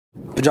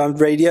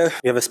Panjab Radio.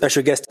 We have a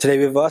special guest today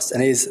with us,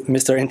 and it is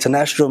Mr.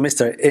 International,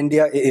 Mr.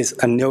 India. It is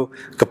ANIL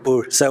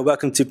Kapoor. So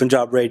welcome to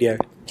Panjab Radio.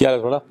 ਕੀ ਹਾਲ ਹੈ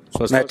ਤੁਹਾਡਾ?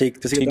 ਮੈਂ ਠੀਕ,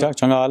 ਤੁਸੀਂ ਠੀਕ ਠਾਕ,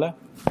 ਚੰਗਾ ਹਾਲ ਹੈ?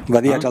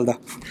 ਵਧੀਆ ਚੱਲਦਾ।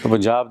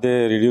 ਪੰਜਾਬ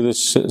ਦੇ ਰੇਡੀਓ ਦੇ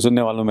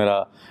ਸੁਣਨੇ ਵਾਲੋਂ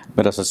ਮੇਰਾ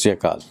ਸਤਿ ਸ਼੍ਰੀ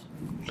ਅਕਾਲ।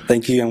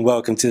 Thank you and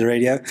welcome to the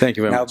radio. Thank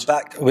you very much. Now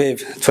back with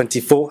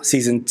 24,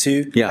 Season 2.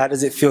 Yeah. How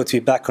does it feel to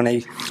be back on a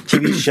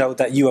TV show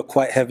that you are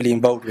quite heavily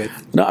involved with?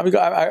 No,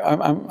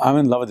 I'm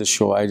in love with this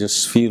show. I just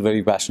feel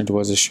very passionate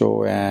towards this show,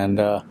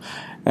 and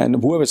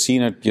whoever's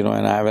seen it,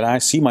 and when I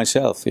see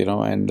myself,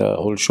 and the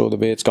whole show,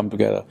 the way it's come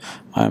together,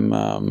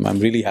 I'm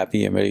really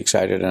happy. I'm very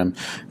excited,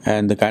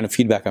 and the kind of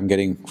feedback I'm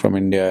getting from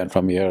India and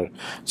from here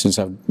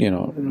since I've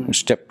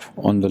stepped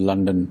on the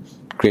London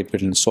Great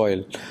Britain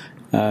soil.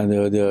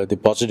 The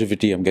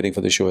positivity I'm getting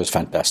for the show is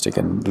fantastic,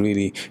 and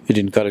really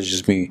it encourages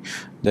me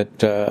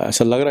that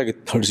ऐसा लग रहा है कि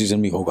third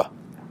season भी होगा.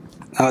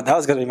 That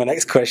was going to be my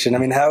next question. I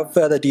mean, how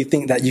further do you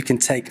think that you can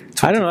take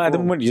 24? I don't know. At the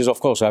moment, yes, of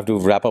course, I have to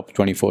wrap up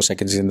 24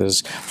 seconds in. There's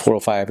 4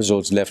 or 5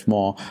 episodes left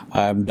more.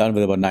 I'm done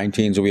with about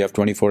 19, so we have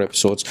 24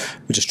 episodes,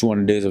 which is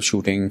 200 days of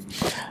shooting.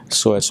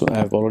 So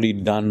I've already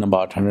done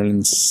about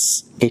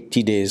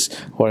 180 days,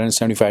 or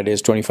 175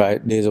 days,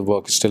 25 days of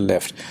work is still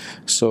left.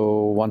 So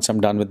once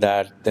I'm done with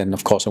that, then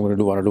of course I'm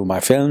going to want to do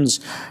my films,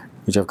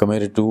 which I've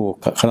committed to.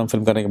 खत्म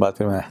film करने के बाद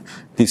फिर मैं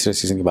तीसरे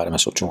season के बारे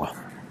में सोचूंगा.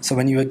 So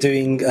when you were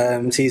doing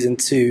Season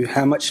 2,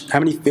 how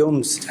many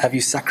films have you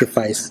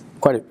sacrificed?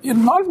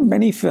 Not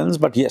many films,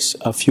 but yes,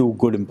 a few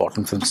good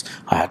important films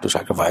I had to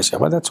sacrifice.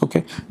 But that's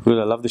okay, because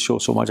I love the show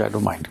so much, I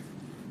don't mind.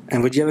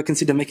 And would you ever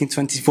consider making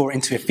 24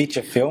 into a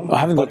feature film? I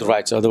haven't got the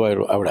rights, otherwise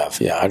I would have.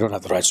 Yeah, I don't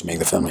have the rights to make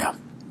the film, yeah.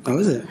 Oh,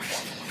 is it?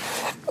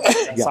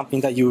 Yeah.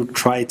 Something that you would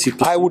try to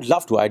pursue? I would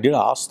love to. I did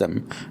ask them,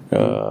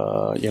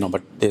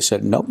 but they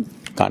said, no,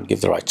 can't give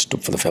the rights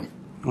for the film.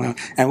 Wow.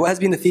 And what has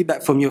been the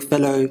feedback from your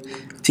fellow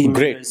team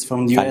members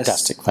from the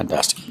US?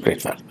 Fantastic.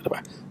 Great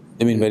feedback.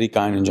 They've been very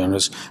kind and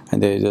generous,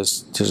 and they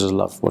just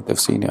love what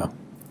they've seen here.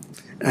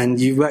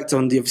 And you worked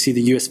on obviously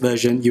the US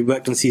version. You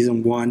worked on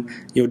Season 1.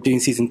 You're doing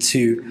Season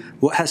 2.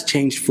 What has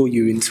changed for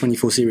you in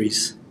 24 series?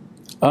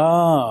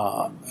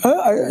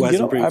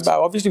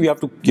 Obviously we have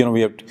to,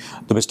 we have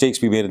the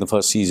mistakes we made in the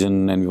first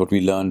season and what we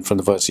learned from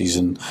the first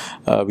season.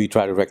 We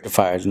try to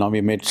rectify it. Now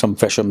we made some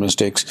fresher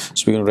mistakes,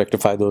 so we're going to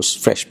rectify those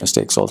fresh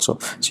mistakes also.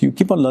 So you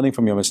keep on learning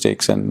from your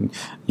mistakes, and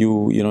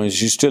you're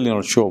still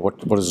not sure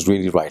what is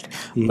really right.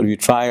 But we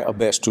try our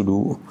best to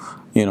do,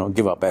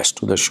 give our best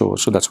to the show.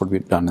 So that's what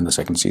we've done in the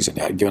second season.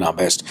 Yeah, given our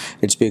best.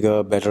 It's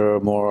bigger,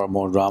 better,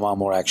 more drama,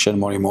 more action,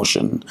 more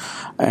emotion,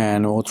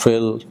 and more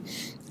thrill.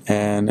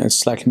 And it's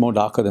slightly more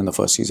darker than the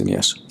first season,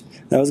 yes.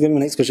 That was going to be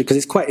my next question, because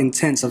it's quite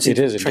intense. I've seen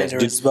the trailer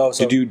as well.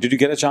 So did you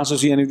get a chance to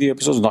see any of the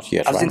episodes? Not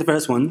yet. I've seen the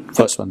first one.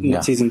 First one, yeah.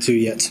 Not Season 2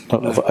 yet.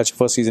 No.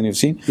 First season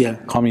you've seen? Yeah.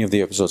 How many of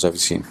the episodes have you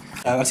seen?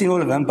 I've seen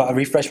all of them, but I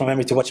refreshed my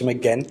memory to watch them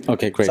again.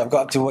 Okay, great. So I've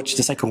got up to watch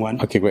the second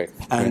one. Okay, great.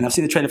 And I've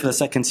seen the trailer for the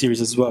second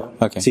series as well.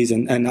 Okay.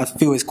 Season, and I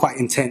feel it's quite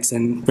intense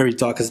and very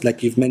dark, as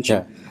like you've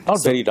mentioned. Yeah.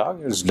 Not very dark.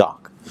 It's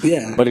dark.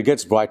 Yeah. But it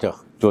gets brighter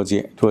towards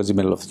the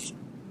middle of it.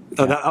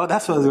 That's what I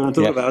was going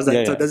to talk about. I was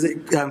like, so does it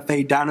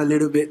fade down a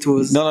little bit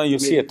towards... No, you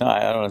see it. No,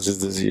 I don't know.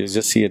 You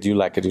just see it. You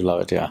like it. You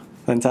love it, yeah.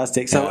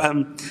 Fantastic. So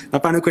my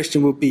final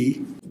question would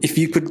be, if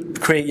you could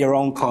create your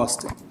own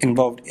cast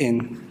involved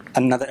in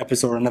another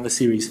episode or another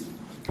series,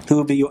 who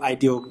would be your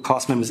ideal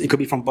cast members? It could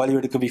be from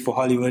Bollywood, it could be for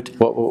Hollywood.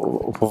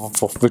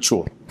 For which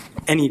show?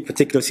 Any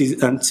particular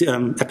season,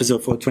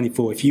 episode for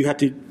 24. If you had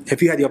the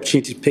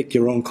opportunity to pick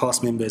your own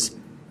cast members,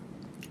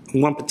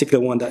 one particular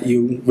one that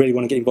you really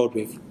want to get involved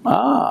with?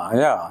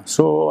 Yeah.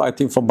 So I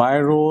think for my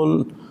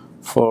role,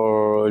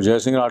 for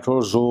Jasmeet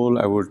Panesar's role,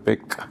 I would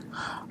pick...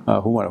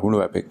 who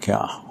do I pick?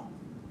 Yeah.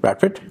 Brad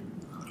Pitt?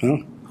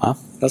 Oh,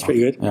 that's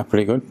pretty good. Yeah,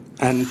 pretty good.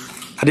 And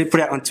I did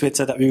put out on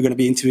Twitter that we were going to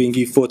be interviewing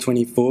you for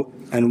 24.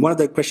 And one of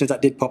the questions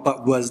that did pop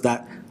up was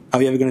that, are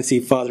we ever going to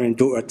see father and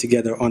daughter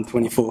together on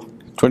 24?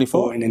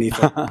 24? Or in any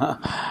film?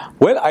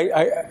 Well,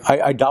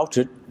 I doubt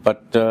it.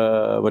 But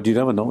you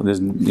never know.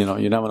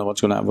 You never know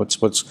what's in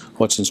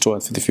store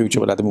for the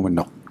future. But at the moment,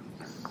 no.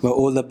 Well,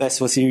 all the best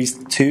for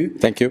Series 2.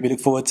 Thank you. We look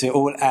forward to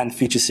all and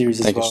future series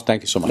as well.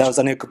 Thank you so much. That was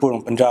ANIL Kapoor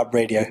on Panjab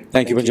Radio.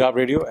 Thank you, Panjab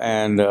Radio,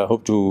 and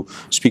hope to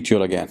speak to you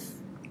all again.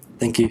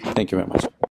 Thank you. Thank you very much.